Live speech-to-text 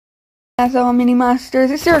So mini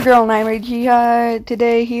monsters, it's your girl Nightmare Jihad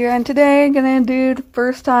today here, and today I'm gonna do the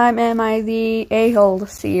first time in the A-Hole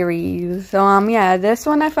series. Yeah, this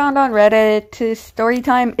one I found on Reddit.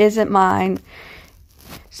 Storytime isn't mine.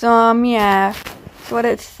 Yeah, that's what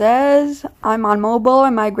it says. I'm on mobile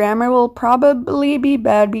and my grammar will probably be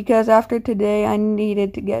bad because after today I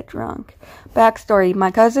needed to get drunk. Backstory: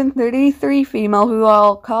 my cousin, 33 female, who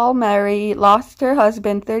I'll call Mary, lost her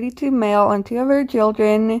husband, 32 male, and 2 of her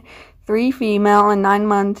children, 3 female and 9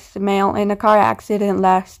 months male, in a car accident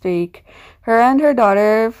last week. Her and her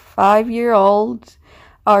daughter, 5-year-olds,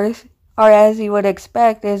 are as you would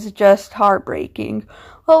expect, is just heartbreaking.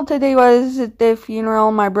 Well, today was the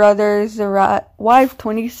funeral. My brother's wife,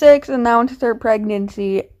 26, announced her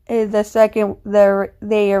pregnancy the second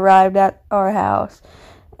they arrived at our house.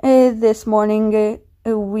 This morning,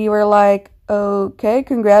 we were like, okay,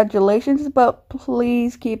 congratulations, but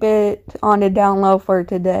please keep it on the down low for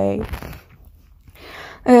today.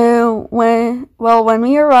 When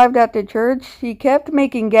we arrived at the church, she kept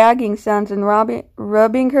making gagging sounds and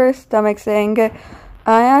rubbing her stomach, saying,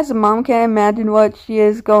 I, as a mom, can't imagine what she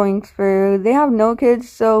is going through. They have no kids,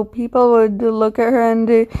 so people would look at her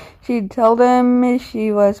and she'd tell them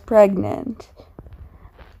she was pregnant.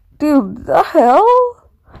 Dude, the hell?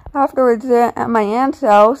 Afterwards, at my aunt's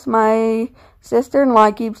house, my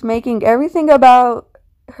sister-in-law keeps making everything about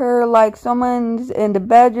her like someone's in the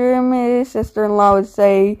bedroom. His sister-in-law would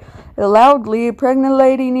say loudly, "A pregnant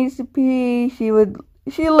lady needs to pee."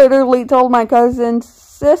 She literally told my cousin's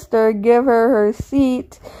sister give her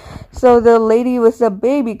seat so the lady with the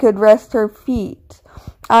baby could rest her feet.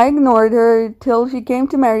 I ignored her till she came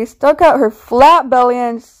to Mary, stuck out her flat belly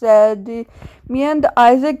and said, "Me and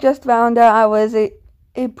Isaac just found out I was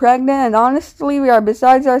pregnant, and honestly, we are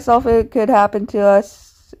besides ourselves. It could happen to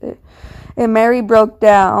us." And Mary broke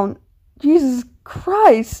down. Jesus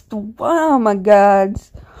Christ. Oh my God.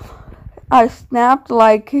 I snapped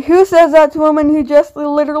like, who says that to a woman who just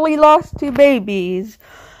literally lost 2 babies?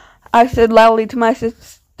 I said loudly to my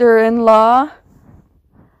sister-in-law,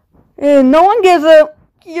 no one gives a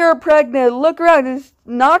you're pregnant. Look around. It's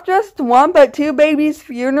not just 1 but 2 babies'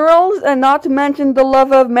 funerals, and not to mention the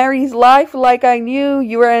love of Mary's life. Like I knew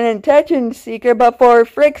you were an attention seeker, but for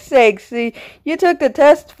frick's sake, see, you took the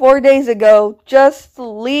test 4 days ago. Just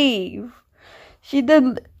leave. She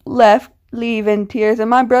did leave in tears, and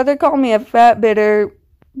my brother called me a fat bitter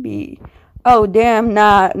bee. Oh damn,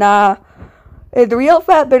 nah. The real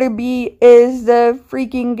fat bitter bee is the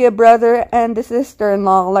freaking brother and the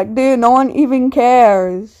sister-in-law. Like, dude, no one even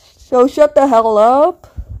cares. So shut the hell up.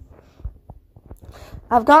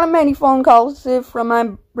 I've gotten many phone calls from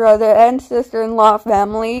my brother and sister-in-law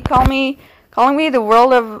family, calling me the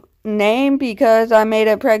world of name because I made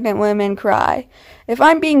a pregnant woman cry. If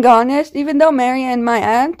I'm being honest, even though Mary and my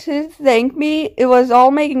aunt thanked me, it was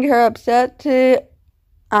all making her upset.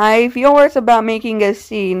 I feel worse about making a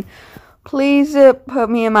scene. Please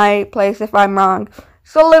put me in my place if I'm wrong.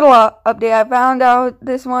 So, little update. I found out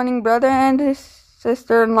this morning brother and his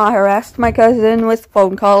sister-in-law harassed my cousin with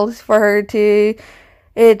phone calls for her to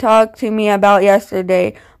talk to me about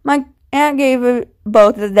yesterday. My aunt gave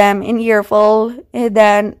both of them an earful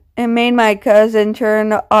that made my cousin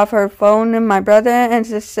turn off her phone, and my brother and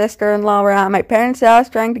his sister-in-law were at my parents' house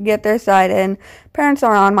trying to get their side in. Parents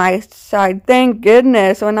are on my side, thank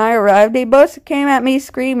goodness. When I arrived, they both came at me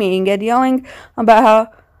screaming and yelling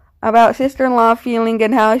about sister-in-law feeling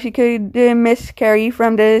and how she could miscarry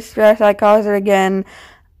from the stress I caused her again.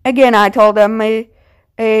 I told them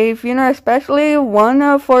a funeral, especially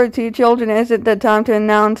one for 2 children, isn't the time to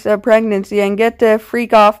announce a pregnancy and get the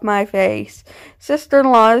freak off my face.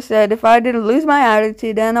 Sister-in-law said if I didn't lose my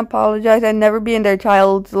attitude and apologize, I'd never be in their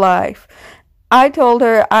child's life. I told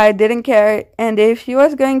her I didn't care, and if she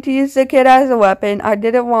was going to use the kid as a weapon, I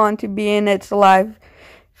didn't want to be in its life.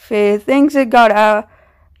 Things got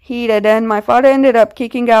heated, and my father ended up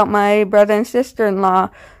kicking out my brother and sister-in-law.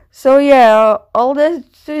 So yeah, all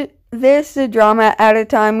this drama at a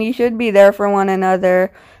time, you should be there for one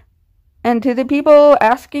another. And to the people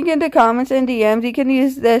asking in the comments and DMs, you can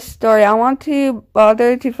use this story. I want to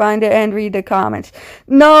bother to find it and read the comments.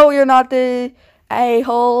 No, you're not the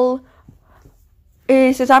a-hole.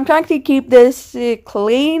 Since I'm trying to keep this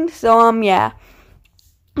clean, yeah.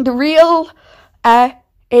 The real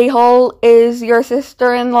a-hole is your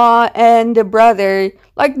sister-in-law and the brother.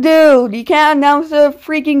 Like, dude, you can't announce a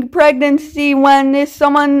freaking pregnancy when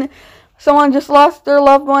someone just lost their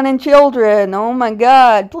loved one and children. Oh my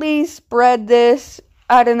God, please spread this.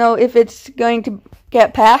 I don't know if it's going to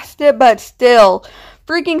get past it, but still,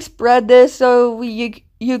 freaking spread this so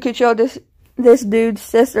you could show this dude's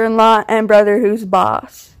sister-in-law and brother who's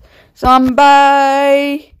boss.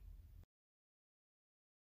 Bye.